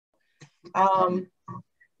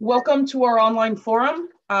Welcome to our online forum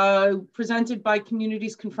presented by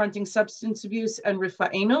Communities Confronting Substance Abuse and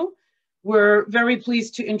Refa'enu. We're very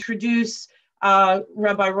pleased to introduce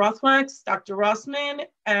Rabbi Rothwachs, Dr. Rosman,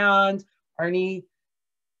 and Arnie.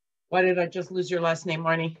 Why did I just lose your last name,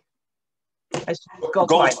 Arnie?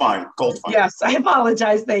 Goldfein. Yes, I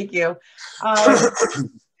apologize. Thank you.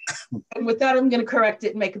 And with that, I'm going to correct it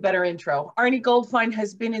and make a better intro. Arnie Goldfein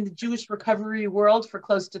has been in the Jewish recovery world for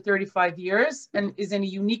close to 35 years and is in a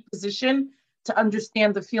unique position to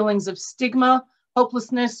understand the feelings of stigma,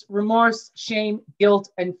 hopelessness, remorse, shame, guilt,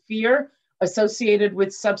 and fear associated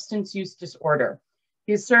with substance use disorder.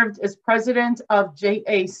 He has served as president of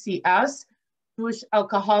JACS, Jewish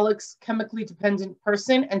Alcoholics, Chemically Dependent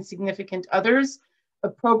Person, and Significant Others, a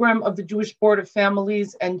program of the Jewish Board of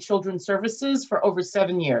Families and Children's Services for over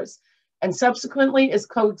 7 years, and subsequently is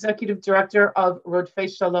co-executive director of Rodfei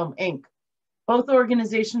Shalom, Inc. Both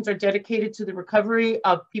organizations are dedicated to the recovery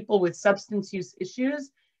of people with substance use issues.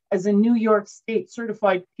 As a New York State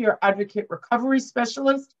certified peer advocate recovery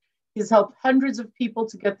specialist, he has helped hundreds of people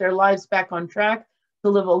to get their lives back on track to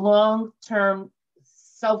live a long-term,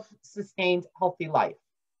 self-sustained, healthy life.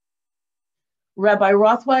 Rabbi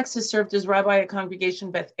Rothwachs has served as rabbi at Congregation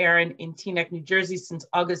Beth Aaron in Teaneck, New Jersey since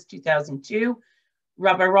August 2002.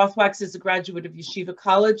 Rabbi Rothwachs is a graduate of Yeshiva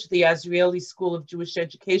College, the Azrieli School of Jewish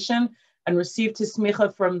Education, and received his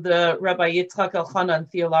semicha from the Rabbi Elchanan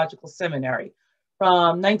Theological Seminary.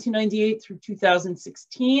 From 1998 through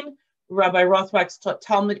 2016, Rabbi Rothwachs taught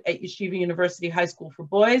Talmud at Yeshiva University High School for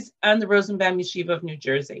Boys and the Rosenbaum Yeshiva of New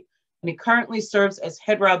Jersey, and he currently serves as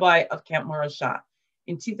head rabbi of Camp Morasha.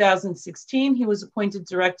 In 2016, he was appointed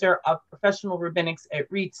Director of Professional Rabbinics at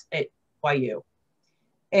RIETS at YU.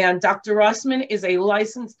 And Dr. Rosman is a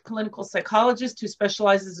licensed clinical psychologist who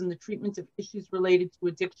specializes in the treatment of issues related to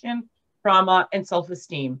addiction, trauma, and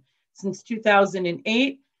self-esteem. Since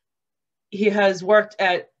 2008, he has worked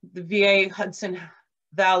at the VA Hudson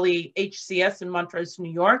Valley HCS in Montrose,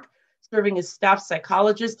 New York, serving as staff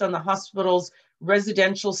psychologist on the hospital's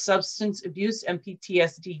residential substance abuse and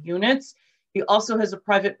PTSD units. He also has a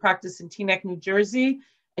private practice in Teaneck, New Jersey,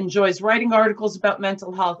 enjoys writing articles about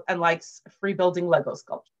mental health, and likes free building Lego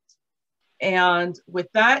sculptures. And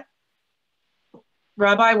with that,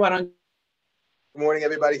 Rabbi, why don't you? Good morning,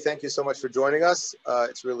 everybody. Thank you so much for joining us.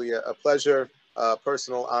 It's really a pleasure,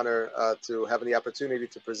 personal honor to have the opportunity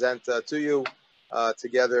to present to you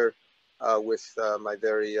together with my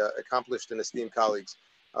very accomplished and esteemed colleagues.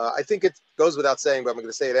 I think it goes without saying, but I'm going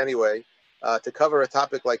to say it anyway. To cover a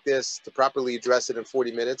topic like this, to properly address it in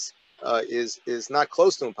 40 minutes is not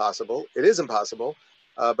close to impossible. It is impossible,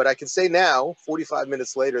 but I can say now, 45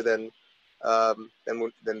 minutes later than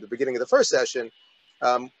the beginning of the first session,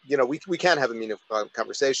 we can have a meaningful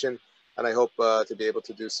conversation, and I hope to be able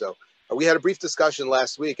to do so. We had a brief discussion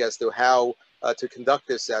last week as to how to conduct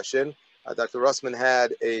this session. Dr. Rosman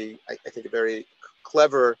had I think a very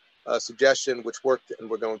clever suggestion which worked, and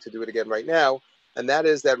we're going to do it again right now. And that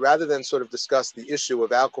is that rather than sort of discuss the issue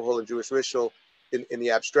of alcohol and Jewish ritual in the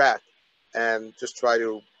abstract and just try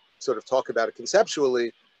to sort of talk about it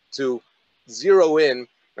conceptually, to zero in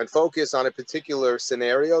and focus on a particular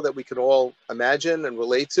scenario that we can all imagine and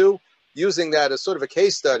relate to, using that as sort of a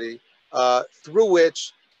case study through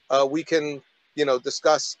which we can,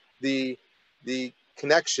 discuss the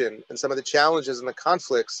connection and some of the challenges and the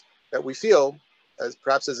conflicts that we feel as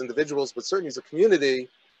perhaps as individuals, but certainly as a community,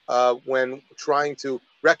 when trying to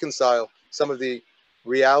reconcile some of the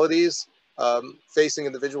realities facing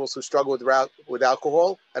individuals who struggle with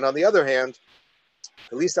alcohol, and on the other hand,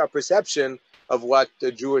 at least our perception of what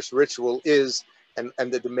the Jewish ritual is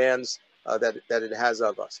and the demands that it has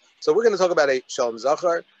of us. So we're going to talk about a Shalom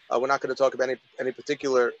Zachar. We're not going to talk about any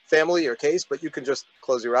particular family or case, but you can just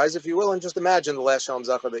close your eyes, if you will, and just imagine the last Shalom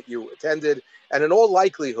Zachar that you attended. And in all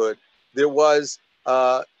likelihood, there was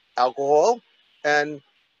alcohol, and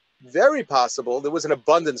very possible there was an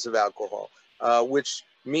abundance of alcohol, which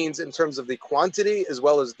means in terms of the quantity as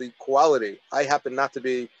well as the quality. I happen not to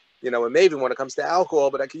be, a maven when it comes to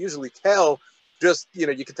alcohol, but I can usually tell just, you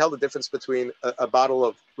can tell the difference between a bottle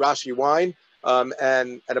of Rashi wine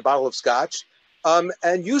and a bottle of scotch.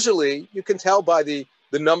 And usually you can tell by the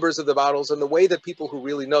numbers of the bottles and the way that people who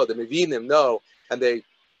really know, the mevinim know, and I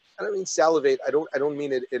don't mean salivate, I don't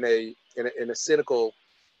mean it in a cynical,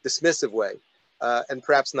 dismissive way. And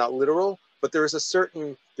perhaps not literal, but there is a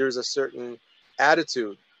certain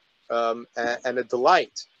attitude and a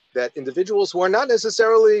delight that individuals who are not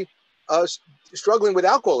necessarily struggling with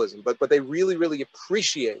alcoholism, but they really, really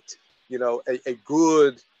appreciate, a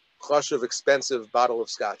good, chashuv, expensive bottle of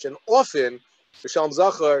scotch. And often, the Shalom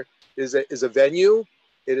Zachar is a venue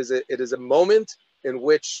It is a moment in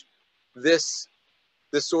which this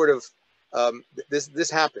sort of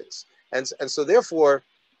this happens, and so therefore,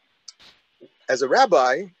 as a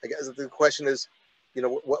rabbi, I guess the question is,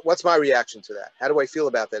 what's my reaction to that? How do I feel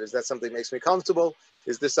about that? Is that something that makes me comfortable?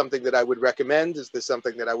 Is this something that I would recommend? Is this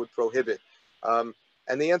something that I would prohibit? And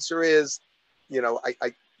the answer is,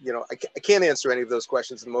 I can't answer any of those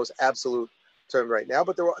questions in the most absolute term right now,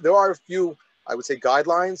 but there are a few, I would say,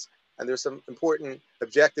 guidelines, and there's some important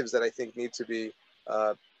objectives that I think need to be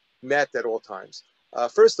met at all times.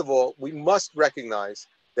 First of all, we must recognize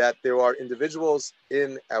that there are individuals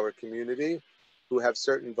in our community who have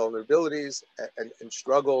certain vulnerabilities and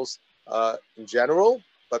struggles in general,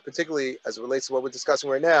 but particularly as it relates to what we're discussing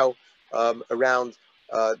right now around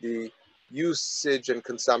the usage and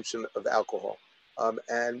consumption of alcohol.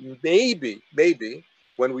 And maybe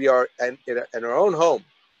when we are in our own home,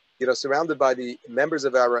 surrounded by the members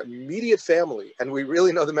of our immediate family, and we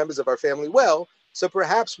really know the members of our family well, so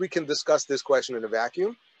perhaps we can discuss this question in a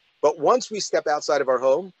vacuum. But once we step outside of our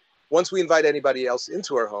home, once we invite anybody else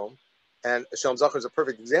into our home, and Shalom Zachar is a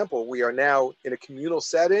perfect example, we are now in a communal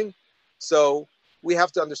setting. So we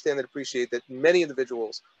have to understand and appreciate that many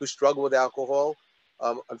individuals who struggle with alcohol,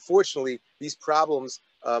 unfortunately, these problems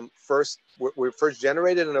were first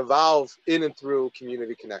generated and evolved in and through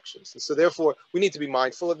community connections. And so therefore, we need to be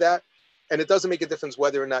mindful of that. And it doesn't make a difference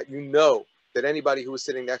whether or not you know that anybody who is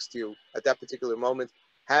sitting next to you at that particular moment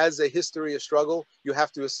has a history of struggle. You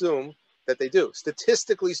have to assume that they do.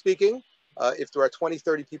 Statistically speaking, if there are 20,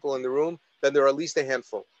 30 people in the room, then there are at least a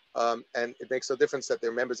handful. And it makes no difference that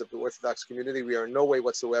they're members of the Orthodox community. We are in no way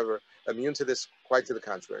whatsoever immune to this, quite to the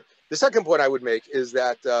contrary. The second point I would make is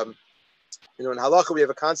that, in halacha, we have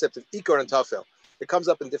a concept of ikar and tafel. It comes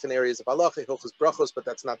up in different areas of halacha, hilchos brachos, but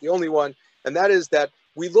that's not the only one. And that is that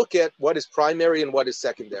we look at what is primary and what is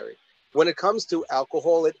secondary. When it comes to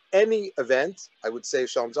alcohol at any event, I would say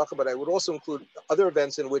Shalom Zachar, but I would also include other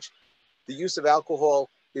events in which the use of alcohol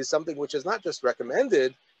is something which is not just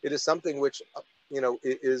recommended, it is something which,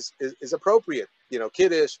 is appropriate.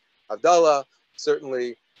 Kiddush, Havdalah,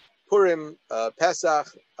 certainly Purim, Pesach,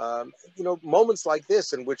 moments like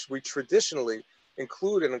this in which we traditionally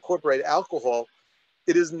include and incorporate alcohol,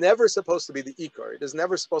 it is never supposed to be the ikar. It is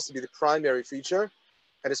never supposed to be the primary feature,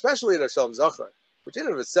 and especially at a Shalom Zachar, which in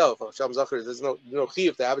and of itself, Shalom Zachar, there's no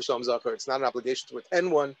chiyuv to have a Shalom Zachar. It's not an obligation to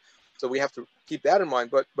attend one, so we have to keep that in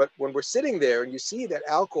mind. But when we're sitting there and you see that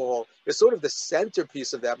alcohol is sort of the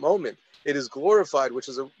centerpiece of that moment, it is glorified, which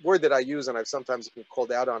is a word that I use, and I've sometimes been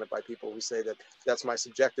called out on it by people who say that that's my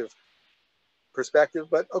subjective perspective.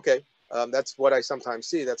 But okay, that's what I sometimes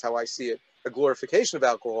see. That's how I see it. A glorification of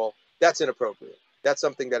alcohol, that's inappropriate. That's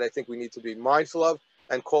something that I think we need to be mindful of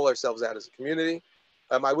and call ourselves out as a community.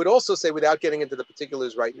 I would also say, without getting into the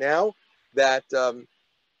particulars right now, that, and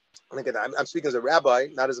again, I'm speaking as a rabbi,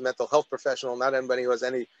 not as a mental health professional, not anybody who has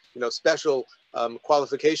any, special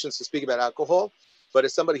qualifications to speak about alcohol, but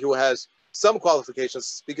as somebody who has some qualifications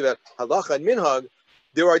to speak about halacha and minhag,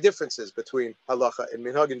 there are differences between halacha and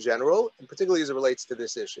minhag in general, and particularly as it relates to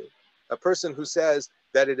this issue. A person who says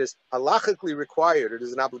that it is halachically required, it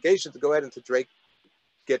is an obligation to go ahead and to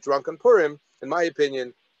get drunk on Purim, in my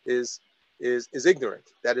opinion, is ignorant.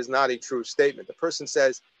 That is not a true statement. The person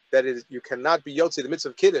says that you cannot be yotze the mitzvah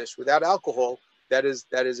of kiddush without alcohol.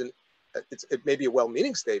 It may be a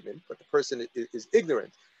well-meaning statement, but the person is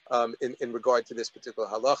ignorant in regard to this particular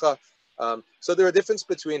halacha. So there are differences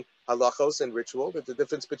between halachos and ritual. There's a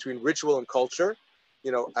difference between ritual and culture.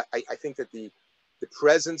 I think that the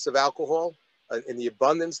presence of alcohol and the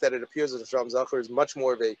abundance that it appears as a Shalom Zachar is much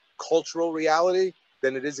more of a cultural reality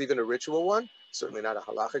than it is even a ritual one. Certainly not a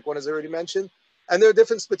halachic one, as I already mentioned. And there are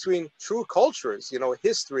differences between true cultures, a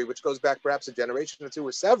history which goes back perhaps a generation or two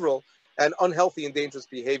or several, and unhealthy and dangerous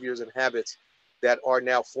behaviors and habits that are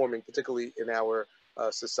now forming, particularly in our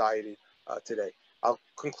society today. I'll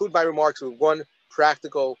conclude my remarks with one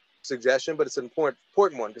practical suggestion, but it's an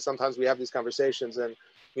important one, because sometimes we have these conversations and,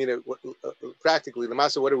 practically, the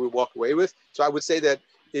master, what do we walk away with? So I would say that,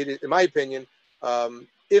 in my opinion,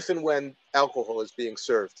 if and when alcohol is being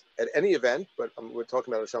served at any event, but we're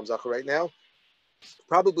talking about a Shalom Zachar right now,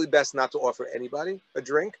 probably best not to offer anybody a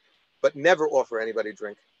drink, but never offer anybody a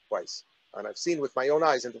drink twice. And I've seen with my own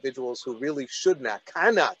eyes individuals who really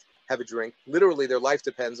cannot have a drink. Literally, their life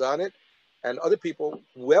depends on it. And other people,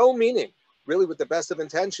 well-meaning, really with the best of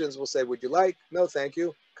intentions, will say, would you like? No, thank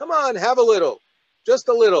you. Come on, have a little, just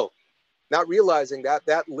a little. Not realizing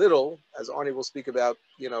that little, as Arnie will speak about,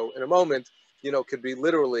 in a moment, could be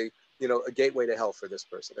literally, a gateway to hell for this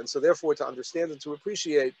person. And so therefore, to understand and to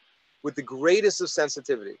appreciate with the greatest of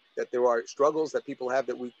sensitivity that there are struggles that people have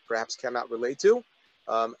that we perhaps cannot relate to,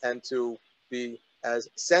 and to be as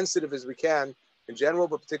sensitive as we can in general,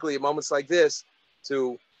 but particularly at moments like this,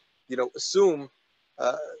 to, assume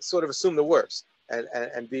the worst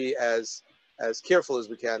and be as careful as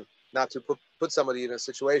we can not to put somebody in a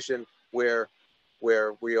situation where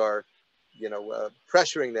we are,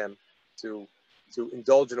 pressuring them to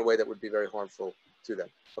indulge in a way that would be very harmful to them.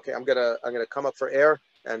 Okay, I'm gonna come up for air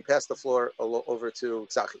and pass the floor over to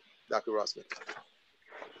Tzachi, Dr. Rosman.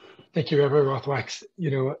 Thank you, Rabbi Rothwachs.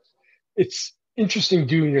 It's interesting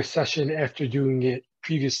doing a session after doing it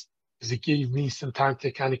previous, because it gave me some time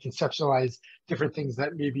to kind of conceptualize different things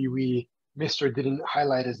that maybe we missed or didn't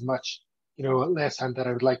highlight as much, last time, that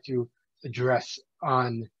I would like to address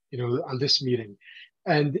on this meeting.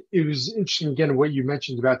 And it was interesting, again, what you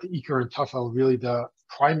mentioned about the Iker and Tafel, really the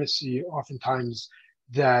primacy oftentimes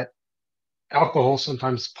that alcohol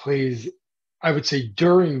sometimes plays, I would say,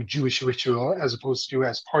 during Jewish ritual as opposed to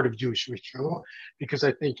as part of Jewish ritual, because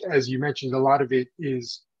I think, as you mentioned, a lot of it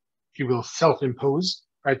is, if you will, self-imposed,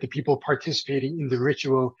 right? The people participating in the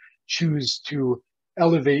ritual choose to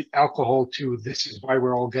elevate alcohol to, this is why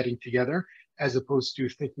we're all getting together, as opposed to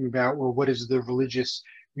thinking about, well, what is the religious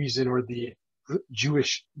reason or the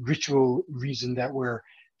Jewish ritual reason that we're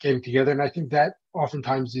getting together. And I think that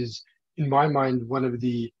oftentimes is, in my mind, one of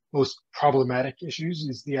the most problematic issues,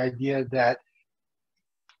 is the idea that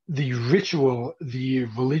the ritual, the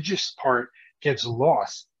religious part, gets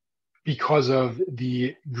lost because of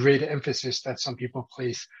the great emphasis that some people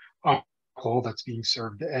place on alcohol that's being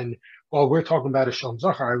served. And while we're talking about a Shalom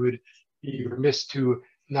Zachar, I would be remiss to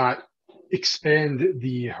not expand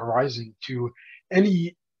the horizon to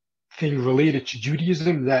anything related to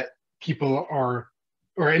Judaism that people are,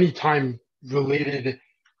 or any time related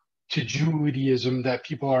to Judaism that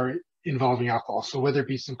people are involving alcohol. So whether it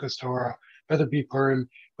be Simchas Torah, whether it be Purim,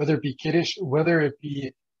 whether it be Kiddush, whether it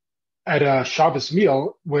be at a Shabbos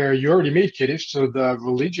meal where you already made Kiddush, so the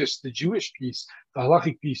religious, the Jewish piece, the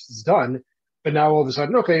halachic piece is done, but now all of a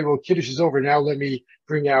sudden, okay, well, Kiddush is over, now let me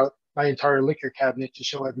bring out my entire liquor cabinet to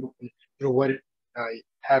show everyone, what I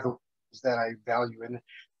have that I value. And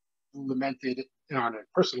lamented on a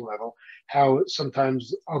personal level how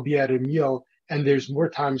sometimes I'll be at a meal and there's more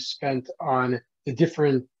time spent on the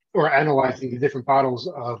different, or analyzing the different bottles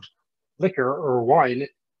of liquor or wine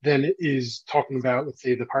than it is talking about, let's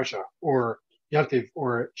say, the Parsha or Yantiv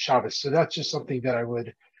or Shabbos. So that's just something that I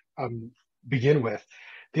would begin with.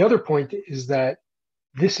 The other point is that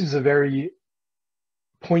this is a very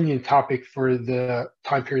poignant topic for the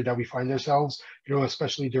time period that we find ourselves,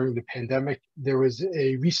 especially during the pandemic. There was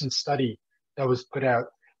a recent study that was put out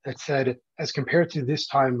that said, as compared to this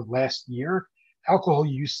time last year, alcohol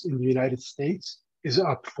use in the United States is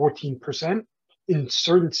up 14%. In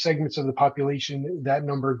certain segments of the population, that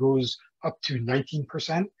number goes up to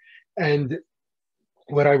 19%. And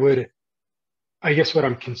what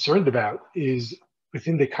I'm concerned about is,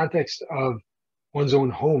 within the context of one's own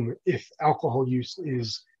home, if alcohol use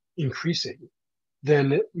is increasing,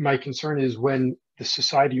 then my concern is when the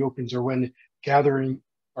society opens or when gatherings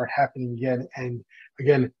are happening again, and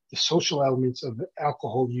again, the social elements of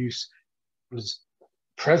alcohol use was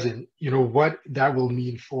present, what that will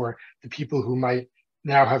mean for the people who might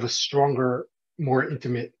now have a stronger, more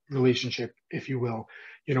intimate relationship, if you will,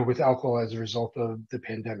 with alcohol as a result of the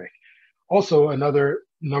pandemic. Also, another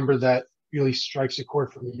number that really strikes a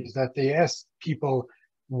chord for me is that they asked people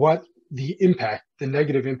what the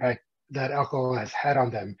negative impact that alcohol has had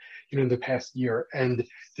on them, in the past year. And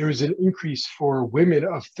there was an increase for women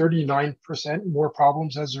of 39% more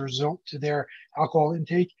problems as a result to their alcohol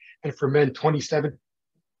intake, and for men, 27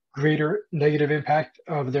 greater negative impact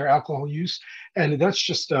of their alcohol use. And that's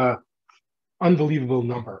just an unbelievable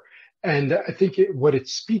number. And I think what it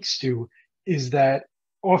speaks to is that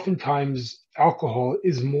oftentimes alcohol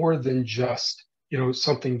is more than just,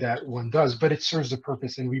 something that one does, but it serves a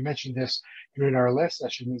purpose. And we mentioned this in our last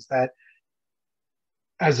session, is that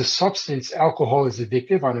as a substance, alcohol is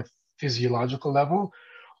addictive on a physiological level.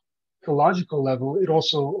 Psychological level, it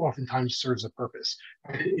also oftentimes serves a purpose.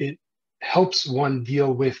 It helps one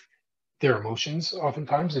deal with their emotions.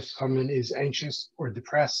 Oftentimes, if someone is anxious or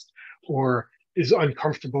depressed or is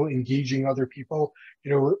uncomfortable engaging other people,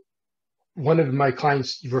 one of my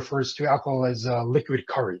clients refers to alcohol as liquid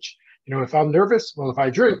courage. If I'm nervous, well, if I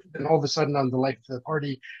drink, then all of a sudden I'm the life of the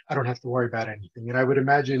party. I don't have to worry about anything. And I would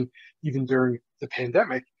imagine even during the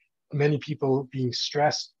pandemic, many people being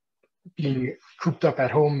stressed, being cooped up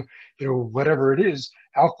at home, whatever it is,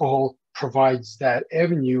 alcohol provides that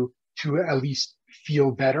avenue to at least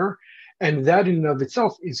feel better. And that in and of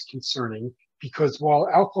itself is concerning, because while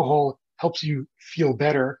alcohol helps you feel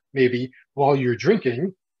better, maybe while you're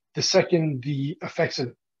drinking, the second the effects of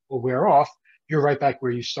it will wear off, you're right back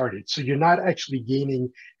where you started. So you're not actually gaining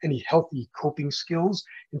any healthy coping skills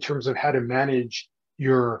in terms of how to manage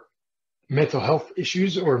your mental health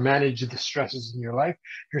issues or manage the stresses in your life.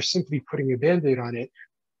 You're simply putting a Band-Aid on it.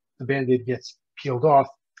 The Band-Aid gets peeled off.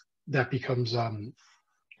 That becomes,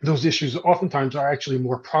 those issues oftentimes are actually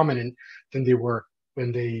more prominent than they were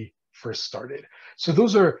when they first started. So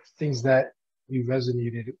those are things that we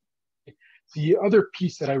resonated. The other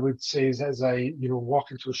piece that I would say is, as I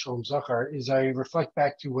walk into a Shalom Zachar, is I reflect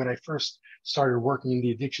back to when I first started working in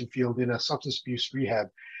the addiction field in a substance abuse rehab.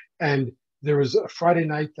 And there was a Friday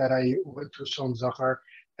night that I went to a Shalom Zachar,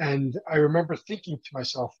 and I remember thinking to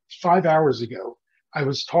myself, 5 hours ago, I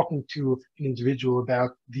was talking to an individual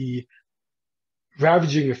about the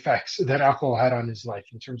ravaging effects that alcohol had on his life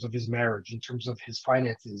in terms of his marriage, in terms of his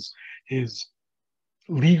finances, his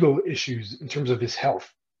legal issues, in terms of his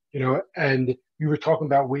health. And we were talking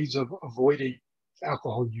about ways of avoiding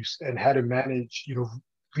alcohol use and how to manage,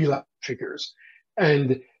 relapse triggers.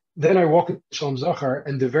 And then I walk into Shalom Zachar,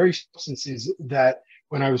 and the very substances that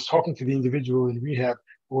when I was talking to the individual in rehab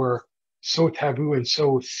were so taboo and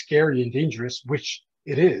so scary and dangerous, which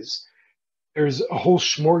it is, there's a whole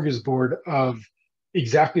smorgasbord of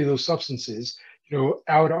exactly those substances,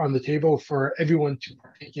 out on the table for everyone to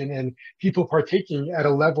partake in, and people partaking at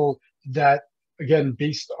a level that, again,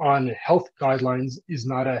 based on health guidelines, is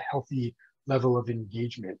not a healthy level of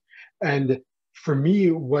engagement. And for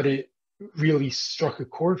me, what it really struck a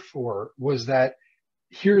chord for was that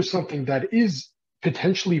here's something that is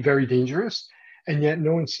potentially very dangerous, and yet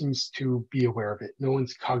no one seems to be aware of it. No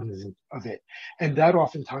one's cognizant of it. And that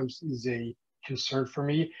oftentimes is a concern for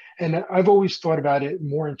me. And I've always thought about it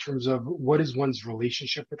more in terms of what is one's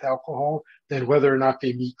relationship with alcohol than whether or not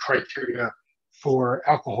they meet criteria for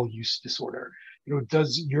alcohol use disorder.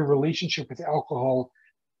 Does your relationship with alcohol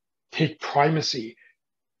take primacy?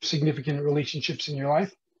 Significant relationships in your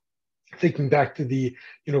life? Thinking back to the,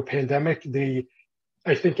 pandemic,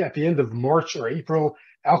 I think at the end of March or April,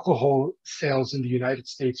 alcohol sales in the United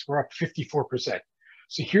States were up 54%.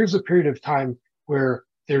 So here's a period of time where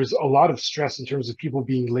there's a lot of stress in terms of people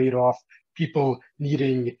being laid off, people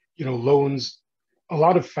needing, loans, a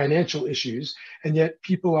lot of financial issues, and yet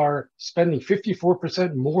people are spending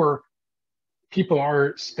 54% more. People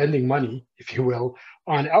are spending money, if you will,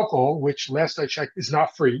 on alcohol, which last I checked is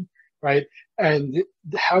not free, right? And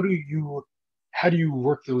how do you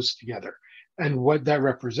work those together? And what that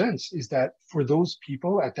represents is that for those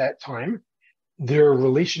people at that time, their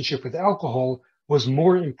relationship with alcohol was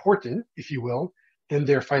more important, if you will, than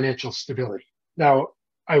their financial stability. Now,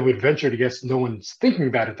 I would venture to guess no one's thinking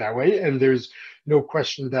about it that way, and there's no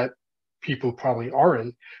question that people probably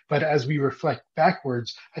aren't. But as we reflect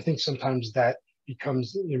backwards, I think sometimes that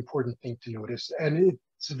becomes an important thing to notice. And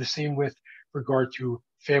it's the same with regard to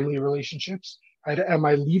family relationships. Right? Am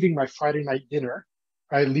I leaving my Friday night dinner,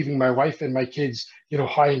 right? Leaving my wife and my kids,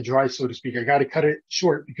 high and dry, so to speak. I got to cut it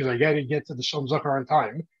short because I got to get to the Shalom Zachar on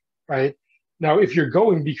time, right? Now, if you're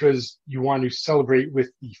going because you want to celebrate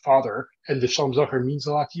with the father and the Shalom Zachar means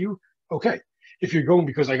a lot to you, okay. If you're going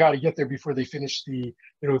because I got to get there before they finish the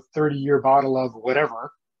 30-year bottle of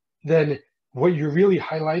whatever, then what you're really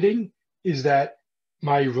highlighting is that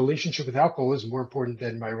my relationship with alcohol is more important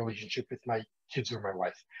than my relationship with my kids or my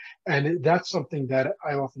wife. And that's something that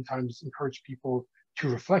I oftentimes encourage people to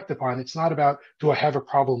reflect upon. It's not about, do I have a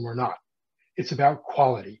problem or not? It's about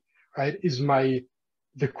quality, right? Is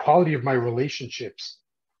the quality of my relationships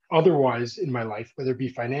otherwise in my life, whether it be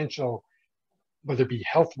financial, whether it be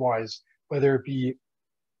health-wise, whether it be,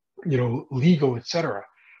 legal, etc.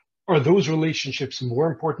 Are those relationships more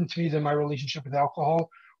important to me than my relationship with alcohol?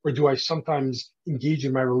 Or do I sometimes engage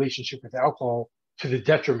in my relationship with alcohol to the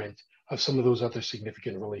detriment of some of those other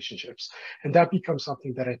significant relationships? And that becomes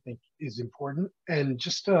something that I think is important. And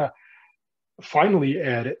just to finally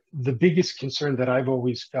add, the biggest concern that I've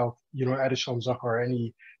always felt, at a Shalom Zachar or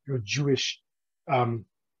any Jewish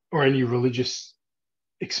or any religious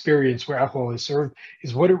experience where alcohol is served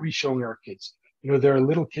is, what are we showing our kids? There are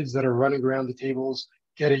little kids that are running around the tables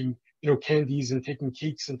getting, candies and taking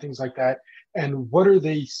cakes and things like that. And what are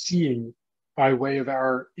they seeing by way of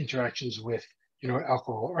our interactions with,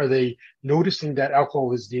 alcohol? Are they noticing that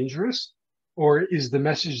alcohol is dangerous? Or is the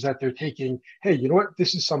message that they're taking, hey, you know what,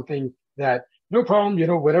 this is something that, no problem,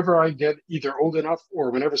 whenever I get either old enough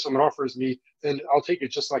or whenever someone offers me, then I'll take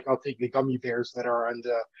it, just like I'll take the gummy bears that are on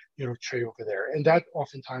the, tray over there. And that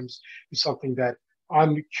oftentimes is something that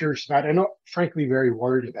I'm curious about and frankly very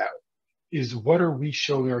worried about, is what are we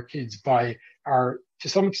showing our kids by our, to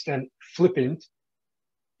some extent, flippant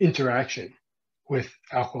interaction with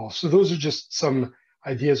alcohol? So those are just some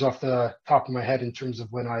ideas off the top of my head in terms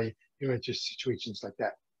of when I enter situations like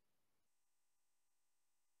that.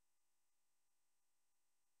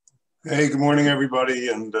 Hey, good morning, everybody,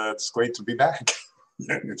 and it's great to be back.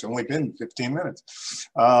 It's only been 15 minutes.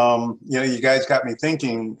 You guys got me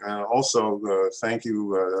thinking. Also, thank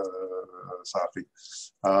you, Safi.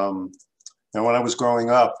 When I was growing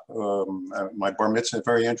up, my bar mitzvah,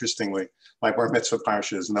 very interestingly, my bar mitzvah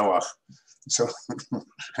parsha is Noach. So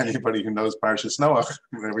anybody who knows Parshas Noach,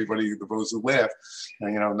 everybody, those who laugh,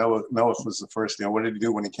 and Noach was the first. What did he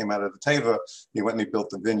do when he came out of the teva? He went and he built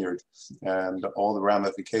the vineyard, and all the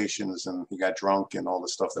ramifications, and he got drunk and all the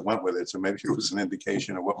stuff that went with it. So maybe it was an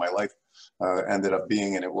indication of what my life ended up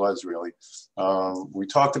being, and it was really. We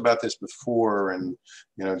talked about this before, and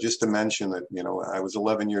just to mention that I was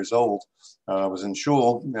 11 years old. I was in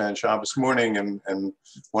shul and Shabbos morning, and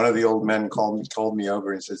one of the old men called me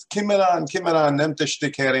over and says, "Kimeran, nimm the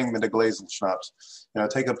shtick herring mit a glazel schnapps."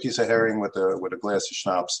 Take a piece of herring with a glass of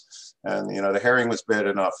schnapps. And the herring was bad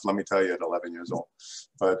enough, let me tell you, at 11 years old.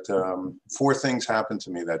 But 4 things happened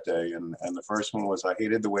to me that day, and the first one was I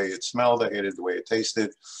hated the way it smelled, I hated the way it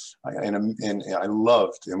tasted, and I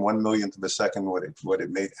loved in 1/1,000,000th of a second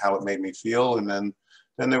how it made me feel, and then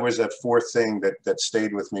there was that 4th thing that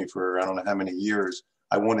stayed with me for I don't know how many years.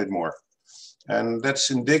 I wanted more, and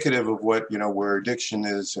that's indicative of what where addiction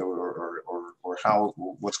is, or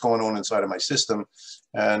what's going on inside of my system.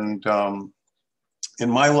 And in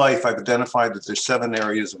my life, I've identified that there's 7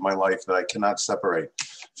 areas of my life that I cannot separate: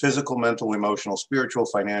 physical, mental, emotional, spiritual,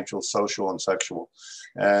 financial, social, and sexual.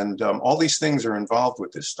 And all these things are involved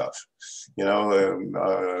with this stuff. Dr.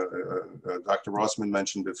 Rosman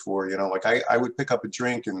mentioned before, like I would pick up a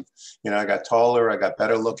drink and, I got taller, I got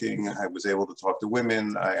better looking, I was able to talk to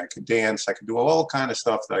women, I could dance, I could do all kind of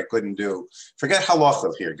stuff that I couldn't do. Forget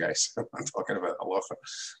halacha here, guys. I'm talking about halacha.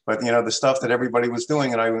 But, the stuff that everybody was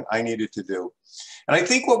doing and I needed to do. And I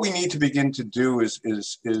think what we need to begin to do is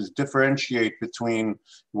differentiate between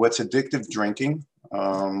what's addictive drinking,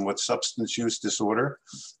 what's substance use disorder,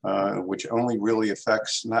 which only really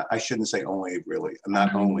affects, I shouldn't say only really,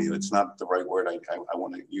 not only, it's not the right word I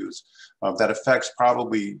want to use, that affects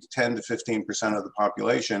probably 10 to 15% of the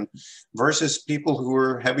population, versus people who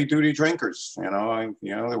are heavy duty drinkers. There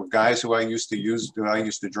were guys who I used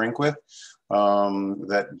to drink with,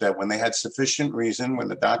 that when they had sufficient reason, when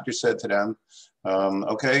the doctor said to them,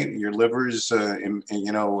 okay, your liver's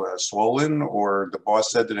swollen, or the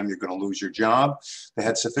boss said to them, you're going to lose your job, they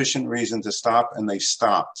had sufficient reason to stop, and they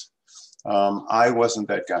stopped. I wasn't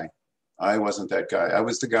that guy. I wasn't that guy. I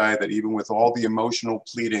was the guy that, even with all the emotional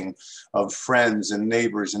pleading of friends and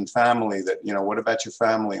neighbors and family, that, what about your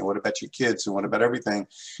family, and what about your kids, and what about everything,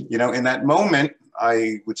 in that moment,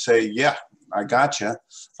 I would say, yeah, I got you.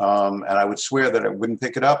 And I would swear that I wouldn't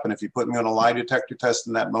pick it up. And if you put me on a lie detector test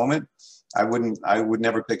in that moment, I would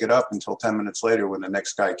never pick it up until 10 minutes later, when the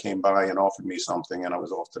next guy came by and offered me something, and I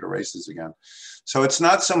was off to the races again. So it's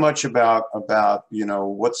not so much about what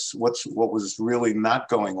was really not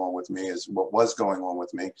going on with me as what was going on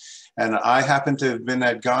with me. And I happen to have been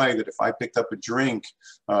that guy that if I picked up a drink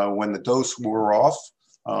when the dose wore off,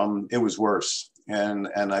 it was worse. And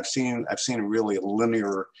I've seen really a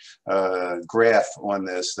linear graph on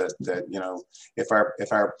this, that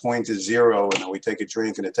if our point is 0 and then we take a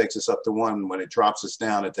drink and it takes us up to 1, when it drops us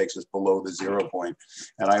down, it takes us below the 0 point.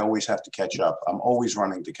 And I always have to catch up. I'm always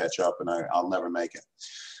running to catch up, and I'll never make it.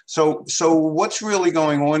 So what's really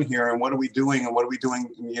going on here, and what are we doing, and what are we doing,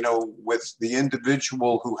 with the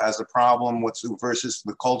individual who has a problem, versus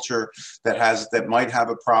the culture that might have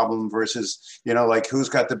a problem, versus, like who's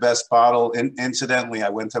got the best bottle. And incidentally, I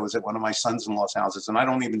was at one of my sons-in-law's houses, and I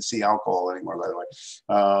don't even see alcohol anymore, by the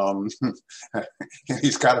way.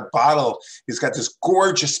 He's got a bottle. He's got this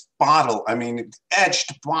gorgeous bottle. I mean,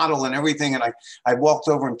 etched bottle and everything. And I walked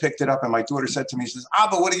over and picked it up, and my daughter said to me, she says,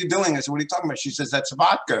 "Abba, what are you doing?" I said, "What are you talking about?" She says, "That's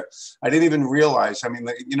vodka." I didn't even realize. I mean,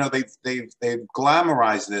 they've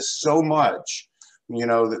glamorized this so much,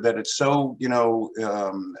 that it's so,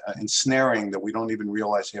 ensnaring, that we don't even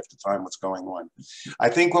realize half the time what's going on. I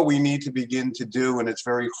think what we need to begin to do, and it's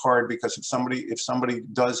very hard, because if somebody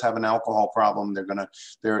does have an alcohol problem,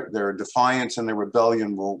 their defiance and their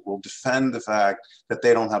rebellion will defend the fact that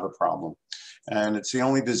they don't have a problem. And it's the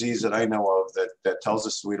only disease that I know of that tells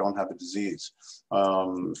us we don't have a disease.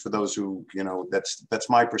 For those who, that's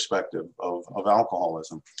my perspective of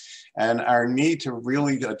alcoholism. And our need to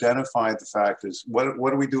really identify the fact is what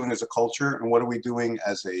are we doing as a culture, and what are we doing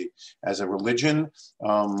as a religion?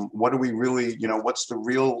 What are we really, what's the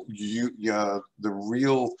real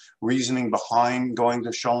reasoning behind going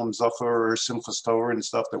to Shalom Zachar or Simchas Torah and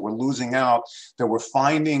stuff that we're losing out, that we're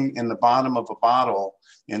finding in the bottom of a bottle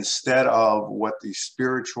instead of what the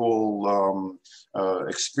spiritual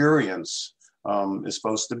experience is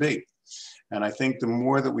supposed to be. And I think the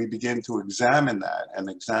more that we begin to examine that and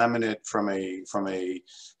examine it from a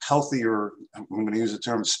healthier, I'm going to use the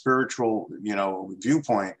term spiritual,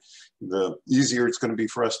 viewpoint, the easier it's going to be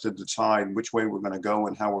for us to decide which way we're going to go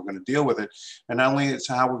and how we're going to deal with it. And not only it's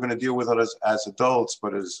how we're going to deal with it as adults,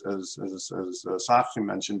 but as Tzachi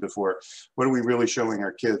mentioned before, what are we really showing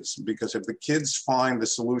our kids? Because if the kids find the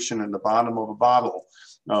solution in the bottom of a bottle,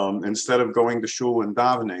 instead of going to shul and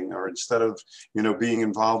davening, or instead of being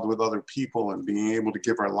involved with other people and being able to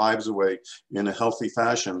give our lives away in a healthy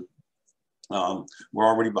fashion, we're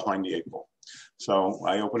already behind the 8 ball. So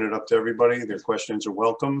I open it up to everybody. Their questions are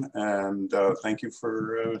welcome, and thank you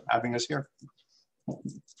for having us here.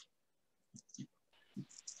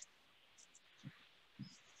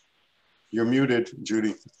 You're muted,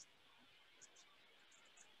 Judy.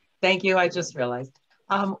 Thank you. I just realized.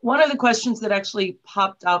 One of the questions that actually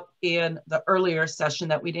popped up in the earlier session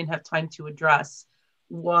that we didn't have time to address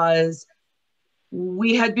was,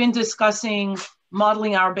 we had been discussing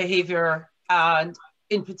modeling our behavior, and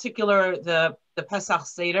in particular, the Pesach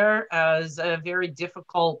Seder as a very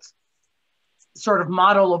difficult sort of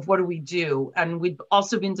model of what do we do. And we'd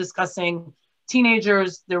also been discussing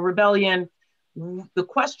teenagers, their rebellion. The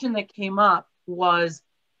question that came up was,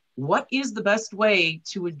 what is the best way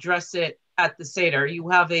to address it at the Seder? You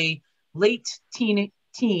have a late teen,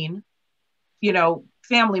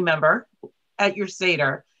 family member at your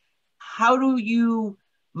Seder. How do you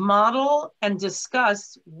model and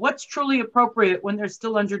discuss what's truly appropriate when they're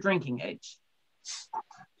still under drinking age?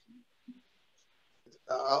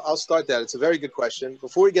 I'll start that. It's a very good question.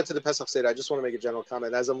 Before we get to the Pesach Seder, I just want to make a general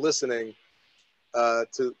comment. As I'm listening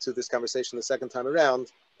to this conversation the second time around,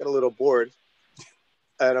 I get a little bored,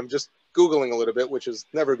 and I'm just Googling a little bit, which is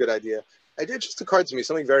never a good idea. It just occurred to me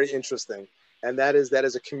something very interesting, and that is that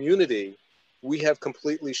as a community, we have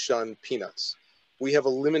completely shunned peanuts. We have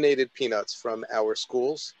eliminated peanuts from our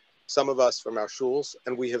schools, some of us from our shuls,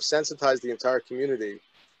 and we have sensitized the entire community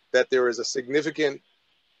that there is a significant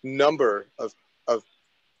number of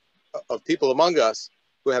people among us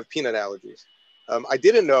who have peanut allergies. I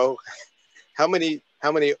didn't know how many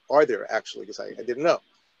are there actually, because I didn't know.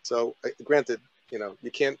 So granted,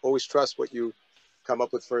 you can't always trust what you come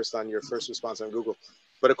up with first on your first response on Google.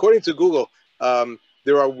 But according to Google,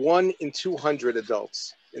 there are 1 in 200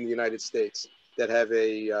 adults in the United States that have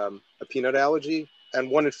a peanut allergy, and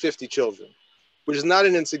 1 in 50 children, which is not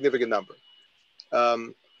an insignificant number.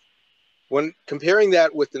 When comparing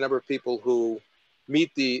that with the number of people who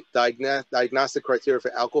meet the diagnostic criteria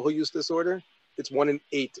for alcohol use disorder, it's 1 in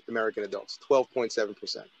 8 American adults,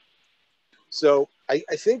 12.7%. So I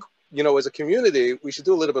think, as a community, we should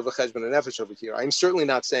do a little bit of a cheshbon nefesh over here. I'm certainly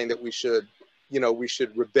not saying that we should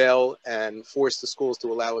rebel and force the schools to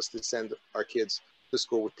allow us to send our kids to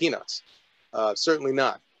school with peanuts. Certainly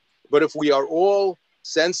not. But if we are all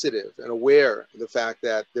sensitive and aware of the fact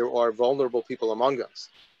that there are vulnerable people among us,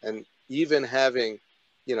 and even having,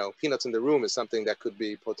 peanuts in the room is something that could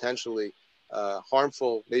be potentially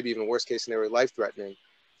harmful, maybe even worst case scenario, life-threatening.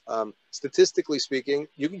 Statistically speaking,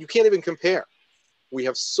 you can't even compare. We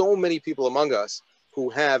have so many people among us who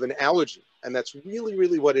have an allergy, and that's really,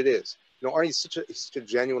 really what it is. Arnie's such a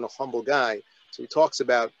genuine, humble guy, so he talks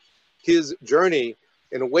about his journey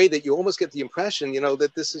in a way that you almost get the impression,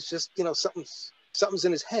 that this is just, something's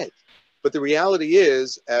in his head. But the reality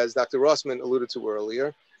is, as Dr. Rosman alluded to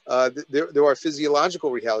earlier, there are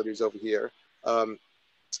physiological realities over here.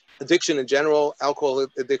 Addiction in general, alcohol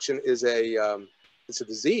addiction is it's a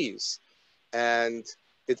disease, and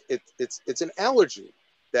it's an allergy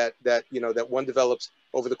that one develops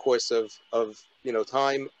over the course of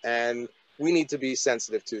time, and we need to be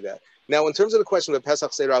sensitive to that. Now, in terms of the question of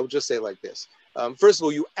Pesach Seder, I would just say like this. First of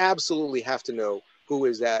all, you absolutely have to know who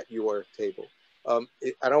is at your table.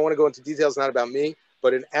 I don't want to go into details, not about me,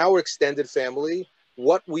 but in our extended family,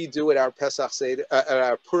 what we do at our Pesach Seder, at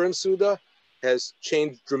our Purim Suda, has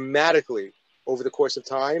changed dramatically over the course of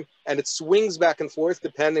time, and it swings back and forth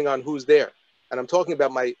depending on who's there. And I'm talking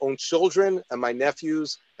about my own children and my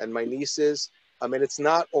nephews and my nieces. I mean, it's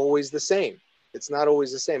not always the same. It's not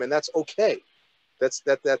always the same, and that's okay.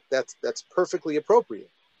 That's perfectly appropriate.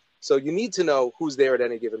 So you need to know who's there at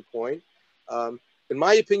any given point. In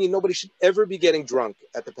my opinion, nobody should ever be getting drunk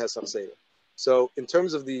at the Pesach Seder. So in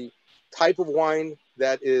terms of the type of wine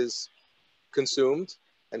that is consumed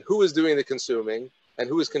and who is doing the consuming and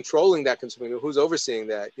who is controlling that consuming, or who's overseeing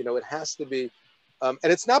that, it has to be, and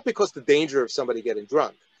it's not because the danger of somebody getting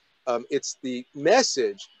drunk. It's the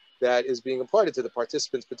message that is being imparted to the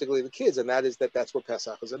participants, particularly the kids, and that is that's what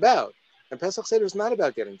Pesach is about. And Pesach Seder is not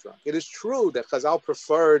about getting drunk. It is true that Chazal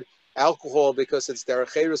preferred alcohol because it's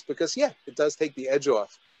derech eros, because it does take the edge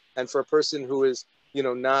off. And for a person who is,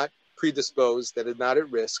 not predisposed, that is not at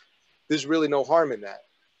risk, there's really no harm in that.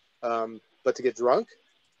 But to get drunk,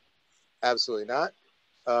 absolutely not.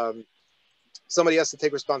 Somebody has to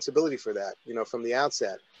take responsibility for that, from the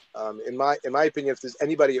outset. In my opinion, if there's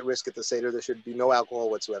anybody at risk at the Seder, there should be no alcohol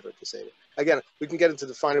whatsoever at the Seder. Again, we can get into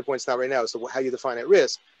the finer points not right now, so how you define at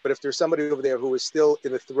risk. But if there's somebody over there who is still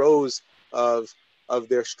in the throes of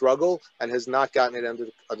their struggle and has not gotten it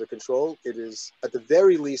under control, it is, at the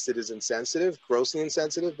very least, it is insensitive, grossly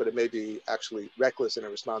insensitive, but it may be actually reckless and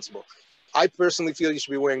irresponsible. I personally feel you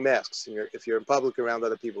should be wearing masks if you're in public around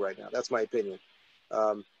other people right now. That's my opinion.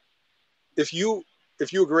 If you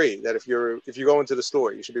agree that if you go into the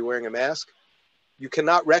store, you should be wearing a mask, you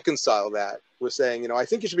cannot reconcile that with saying, I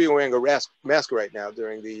think you should be wearing a mask right now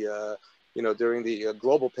during the, during the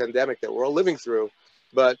global pandemic that we're all living through.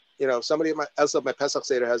 But, if somebody else at my Pesach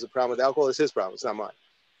Seder has a problem with alcohol, it's his problem. It's not mine.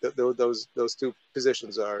 Those two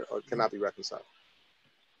positions cannot be reconciled.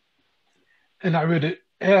 And I would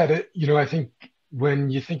add, I think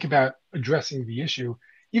when you think about addressing the issue,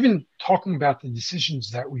 even talking about the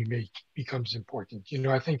decisions that we make becomes important.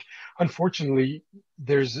 I think, unfortunately,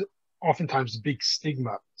 there's oftentimes a big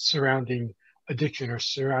stigma surrounding addiction or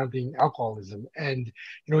surrounding alcoholism. And,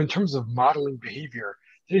 in terms of modeling behavior,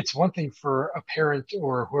 it's one thing for a parent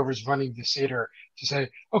or whoever's running the Seder to say,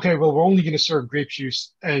 okay, well, we're only going to serve grape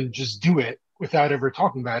juice and just do it without ever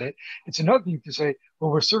talking about it. It's another thing to say,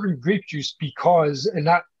 well, we're serving grape juice because, and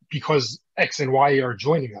not because X and Y are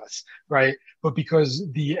joining us, right? But because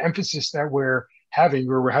the emphasis that we're having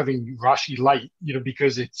Rashi light,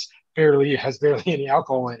 because it has barely any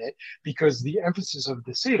alcohol in it, because the emphasis of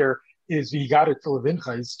the Seder is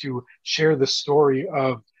is to share the story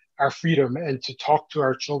of our freedom and to talk to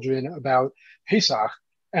our children about Pesach.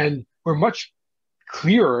 And we're much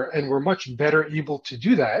clearer and we're much better able to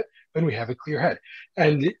do that when we have a clear head.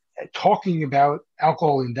 And talking about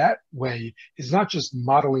alcohol in that way is not just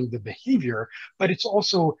modeling the behavior, but it's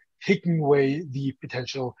also taking away the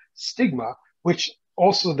potential stigma, which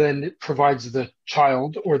also then provides the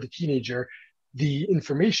child or the teenager the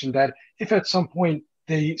information that if at some point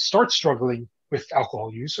they start struggling with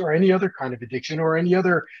alcohol use or any other kind of addiction or any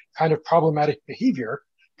other kind of problematic behavior,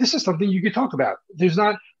 this is something you could talk about. There's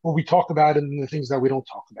not what we talk about and the things that we don't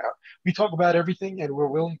talk about. We talk about everything, and we're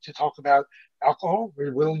willing to talk about alcohol.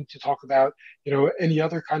 We're willing to talk about, any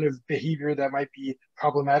other kind of behavior that might be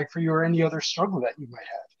problematic for you or any other struggle that you might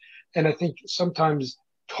have. And I think sometimes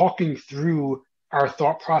talking through our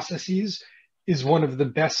thought processes is one of the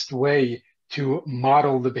best way to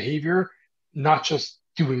model the behavior, not just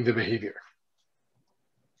doing the behavior.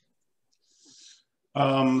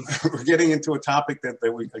 We're getting into a topic that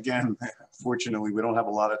we, again, fortunately, we don't have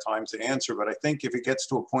a lot of time to answer, but I think if it gets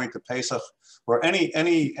to a point that Pesach or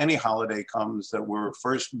any holiday comes that we're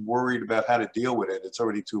first worried about how to deal with it, it's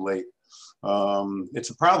already too late. It's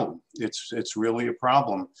a problem. It's really a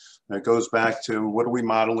problem. It goes back to what are we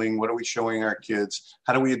modeling? What are we showing our kids?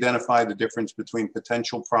 How do we identify the difference between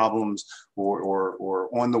potential problems or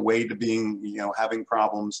on the way to being, having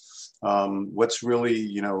problems? What's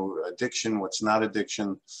really, addiction? What's not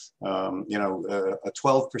addiction? A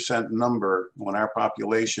 12% number on our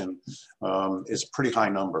population is a pretty high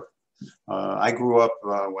number. I grew up,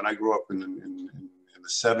 when I grew up in the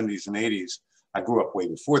 70s and 80s, I grew up way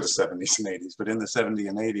before the 70s and 80s, but in the 70s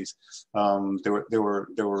and 80s,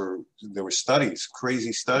 there were studies,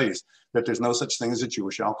 crazy studies, that there's no such thing as a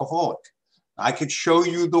Jewish alcoholic. I could show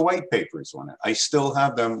you the white papers on it. I still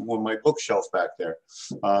have them on my bookshelf back there.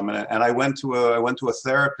 And I went to a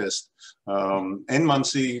therapist in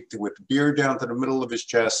Muncie with beer down to the middle of his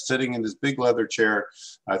chest, sitting in this big leather chair.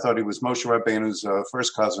 I thought he was Moshe Rabbeinu's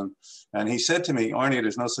first cousin. And he said to me, Arnie,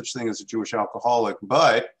 there's no such thing as a Jewish alcoholic,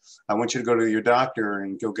 but I want you to go to your doctor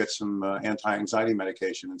and go get some anti-anxiety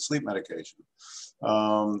medication and sleep medication.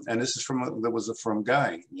 And this is from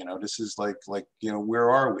Guy, this is like,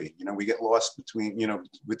 where are we? We get lost between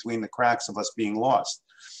the cracks of us being lost.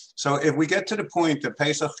 So if we get to the point that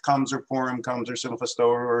Pesach comes or Purim comes or Simchas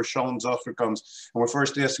Torah or Shalom Zafra comes, and we're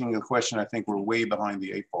first asking a question, I think we're way behind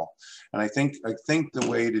the 8 ball. And I think the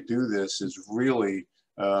way to do this is really,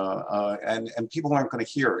 and people aren't going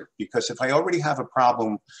to hear it, because if I already have a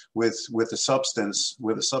problem with a substance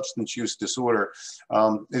use disorder,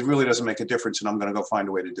 it really doesn't make a difference, and I'm going to go find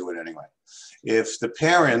a way to do it anyway. If the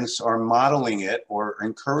parents are modeling it or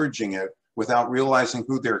encouraging it without realizing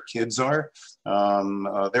who their kids are,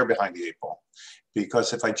 they're behind the 8 ball.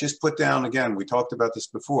 Because if I just put down, again, we talked about this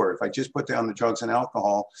before, if I just put down the drugs and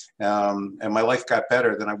alcohol and my life got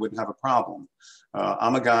better, then I wouldn't have a problem.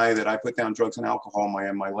 I'm a guy that I put down drugs and alcohol,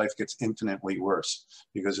 my life gets infinitely worse,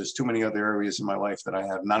 because there's too many other areas in my life that I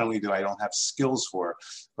have, not only do I don't have skills for,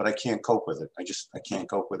 but I can't cope with it. I can't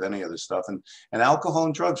cope with any of this stuff. And alcohol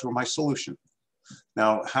and drugs were my solution.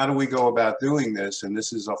 Now, how do we go about doing this? And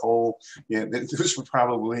this is a whole, this would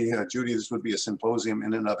probably, Judy, this would be a symposium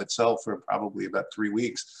in and of itself for probably about 3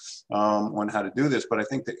 weeks on how to do this. But I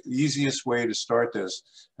think the easiest way to start this,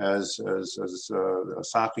 as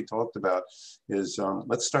Tzachi talked about, is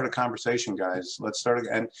let's start a conversation, guys. Let's start,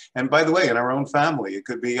 and by the way, in our own family, it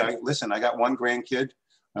could be, listen, I got one grandkid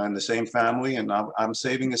in the same family, and I'm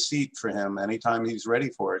saving a seat for him anytime he's ready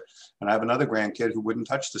for it. And I have another grandkid who wouldn't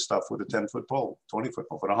touch the stuff with a 10-foot pole, 20-foot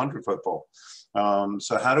pole, but a 100-foot pole.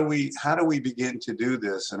 So how do we begin to do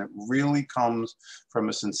this? And it really comes from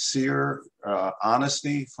a sincere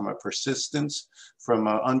honesty, from a persistence, from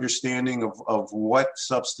an understanding of what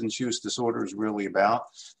substance use disorder is really about.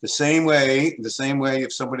 The same way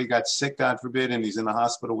if somebody got sick, God forbid, and he's in the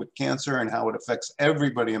hospital with cancer, and how it affects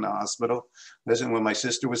everybody in the hospital. Listen, when my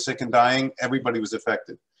sister was sick and dying, everybody was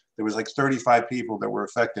affected. There was like 35 people that were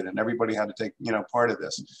affected, and everybody had to take, part of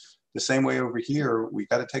this. The same way over here, we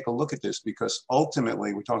got to take a look at this, because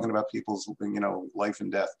ultimately we're talking about people's, life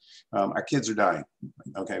and death. Our kids are dying.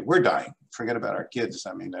 Okay, we're dying. Forget about our kids.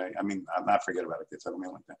 I'm not forget about our kids. I don't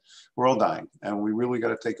mean like that. We're all dying, and we really got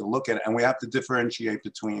to take a look at it. And we have to differentiate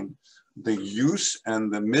between the use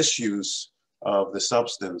and the misuse of the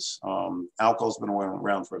substance. Alcohol's been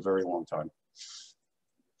around for a very long time.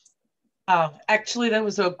 Actually,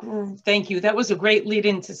 thank you. That was a great lead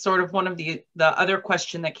into sort of one of the other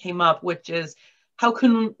question that came up, which is, how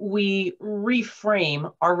can we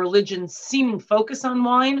reframe our religion's seeming focus on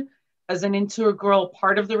wine as an integral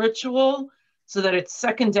part of the ritual, so that it's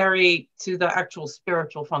secondary to the actual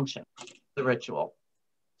spiritual function of the ritual?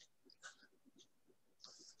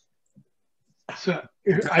 So,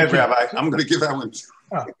 Rabbi, I'm going to give that one.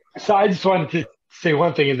 So I just wanted to say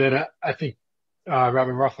one thing, and then I think Rabbi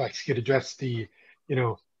Rothwachs could address the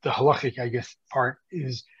halachic, I guess, part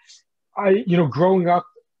is, growing up,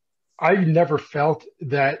 I never felt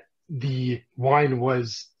that the wine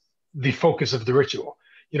was the focus of the ritual,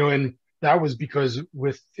 and that was because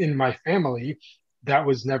within my family, that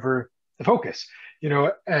was never the focus,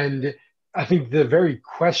 and I think the very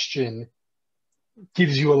question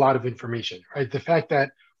gives you a lot of information, right? The fact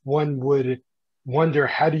that one would wonder,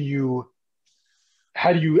 how do you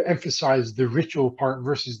emphasize the ritual part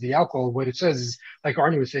versus the alcohol? What it says is, like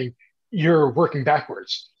Arnie was saying, you're working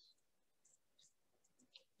backwards.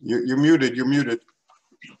 You're muted.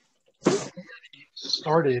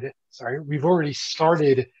 We've already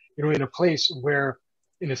started, in a place where,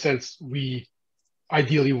 in a sense, we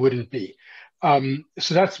ideally wouldn't be.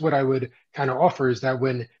 So that's what I would kind of offer, is that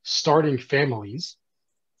when starting families,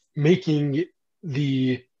 making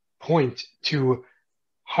the point to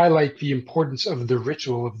highlight the importance of the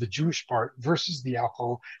ritual, of the Jewish part versus the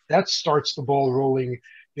alcohol, that starts the ball rolling,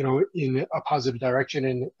 in a positive direction.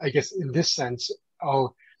 And I guess in this sense,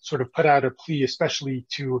 I'll sort of put out a plea, especially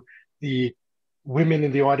to the women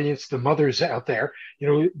in the audience, the mothers out there.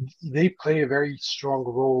 They play a very strong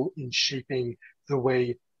role in shaping the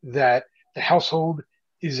way that the household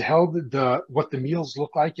is held, what the meals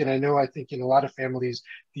look like. And I think in a lot of families,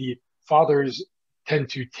 the fathers tend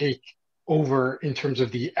to take over in terms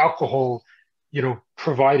of the alcohol,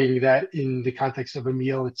 providing that in the context of a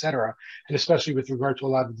meal, etc. And especially with regard to a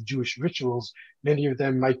lot of the Jewish rituals, many of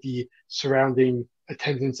them might be surrounding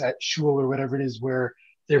attendance at shul or whatever it is, where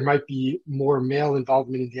there might be more male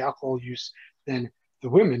involvement in the alcohol use than the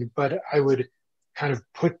women. But I would kind of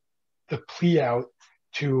put the plea out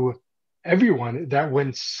to everyone that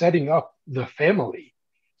when setting up the family,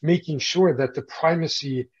 making sure that the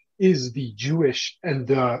primacy is the Jewish and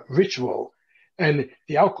the ritual, and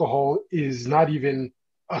the alcohol is not even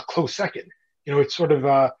a close second. It's sort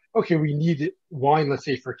of, okay, we need wine, let's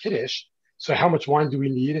say, for Kiddush. So how much wine do we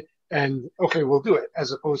need? And okay, we'll do it,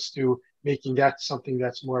 as opposed to making that something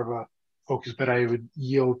that's more of a focus. But I would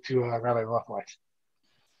yield to Rabbi Rothwachs.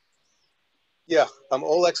 Yeah,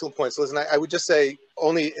 all excellent points. Listen, I would just say,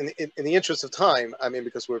 only in the interest of time, I mean,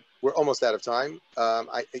 because we're almost out of time.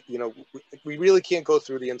 We really can't go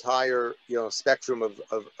through the entire spectrum of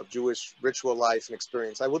Jewish ritual life and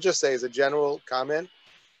experience. I will just say, as a general comment,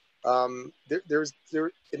 there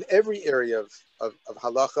in every area of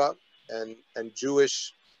halacha and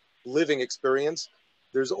Jewish living experience,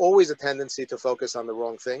 there's always a tendency to focus on the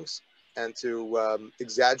wrong things and to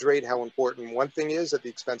exaggerate how important one thing is at the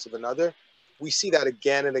expense of another. We see that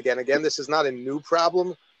again and again. Again, this is not a new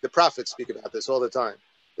problem. The prophets speak about this all the time.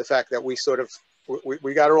 The fact that we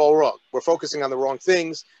got it all wrong. We're focusing on the wrong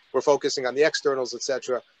things. We're focusing on the externals,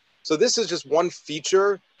 etc. So this is just one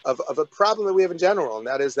feature of a problem that we have in general, and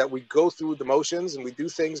that is that we go through the motions and we do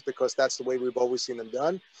things because that's the way we've always seen them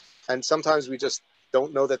done. And sometimes we just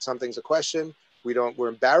don't know that something's a question. We're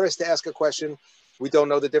embarrassed to ask a question. We don't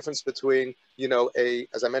know the difference between,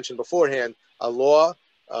 as I mentioned beforehand, a law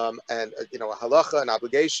and a halacha, an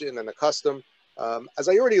obligation, and a custom. As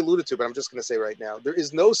I already alluded to, but I'm just going to say right now, there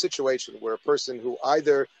is no situation where a person who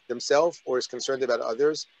either themselves or is concerned about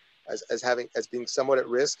others as being somewhat at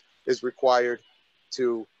risk is required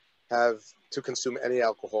to consume any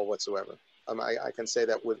alcohol whatsoever. I can say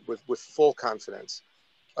that with full confidence.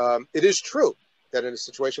 It is true that in a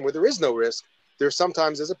situation where there is no risk, there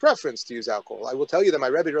sometimes is a preference to use alcohol. I will tell you that my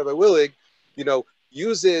Rebbe, Rabbi Willig,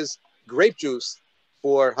 uses grape juice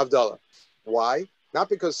for Havdalah. Why? Not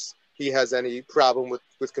because he has any problem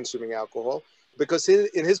with consuming alcohol, because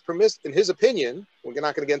in his opinion, we're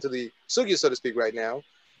not going to get into the sugya, so to speak, right now.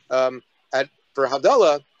 For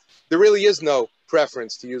Havdalah, there really is no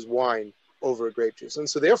preference to use wine over a grape juice, and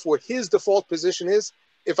so therefore his default position is,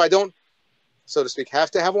 if I don't, so to speak, have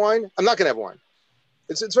to have wine, I'm not going to have wine.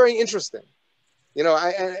 It's very interesting. It's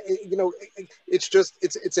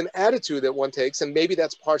an attitude that one takes, and maybe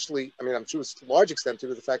that's partially, I'm sure it's to a large extent due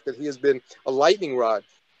to the fact that he has been a lightning rod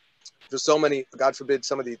for so many, God forbid,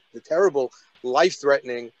 some of the terrible,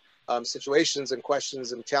 life-threatening situations and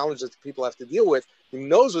questions and challenges that people have to deal with. He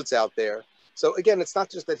knows what's out there. So again, it's not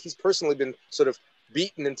just that he's personally been sort of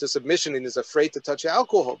beaten into submission and is afraid to touch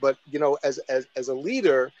alcohol, but as a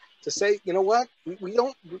leader, to say, what,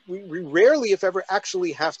 we rarely, if ever,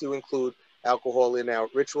 actually have to include alcohol in our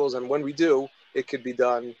rituals, and when we do, it could be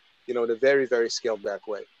done, in a very, very scaled back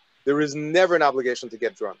way. There is never an obligation to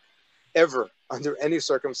get drunk, ever, under any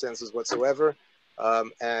circumstances whatsoever,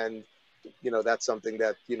 and that's something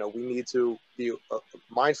that we need to be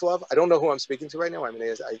mindful of. I don't know who I'm speaking to right now.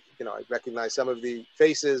 I recognize some of the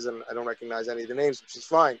faces, and I don't recognize any of the names, which is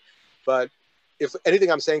fine. But if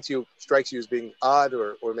anything I'm saying to you strikes you as being odd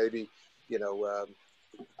or maybe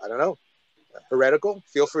I don't know, heretical,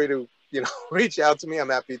 feel free to reach out to me. I'm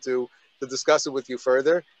happy to discuss it with you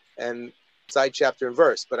further and cite chapter and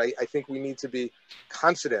verse. But I think we need to be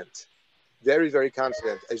confident, very, very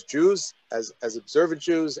confident, as Jews, as observant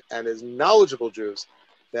Jews, and as knowledgeable Jews,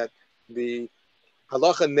 that the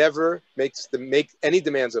halacha never make any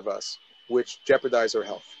demands of us which jeopardize our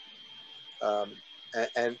health.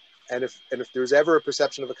 And if there's ever a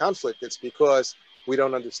perception of a conflict, it's because we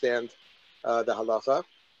don't understand the halacha.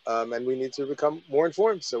 And we need to become more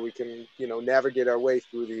informed so we can, navigate our way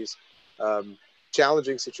through these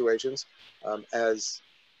challenging situations, as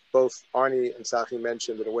both Arnie and Tzachi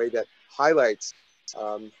mentioned, in a way that highlights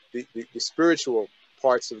the spiritual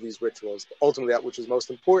parts of these rituals, ultimately that which is most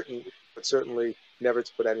important, but certainly never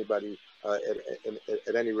to put anybody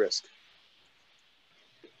at any risk.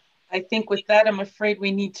 I think with that, I'm afraid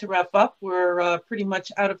we need to wrap up. We're pretty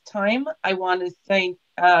much out of time. I want to thank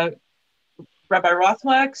Rabbi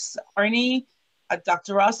Rothwachs, Arnie,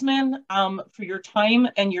 Dr. Rosman, for your time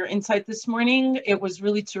and your insight this morning. It was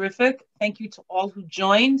really terrific. Thank you to all who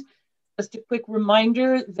joined. Just a quick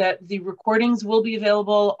reminder that the recordings will be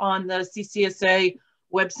available on the CCSA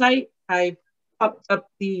website. I popped up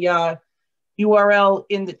the URL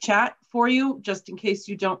in the chat for you, just in case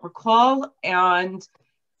you don't recall. And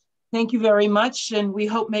thank you very much. And we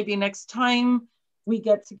hope maybe next time we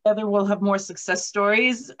get together, we'll have more success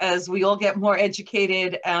stories as we all get more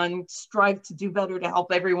educated and strive to do better to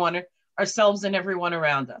help everyone, ourselves and everyone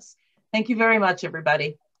around us. Thank you very much,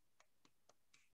 everybody.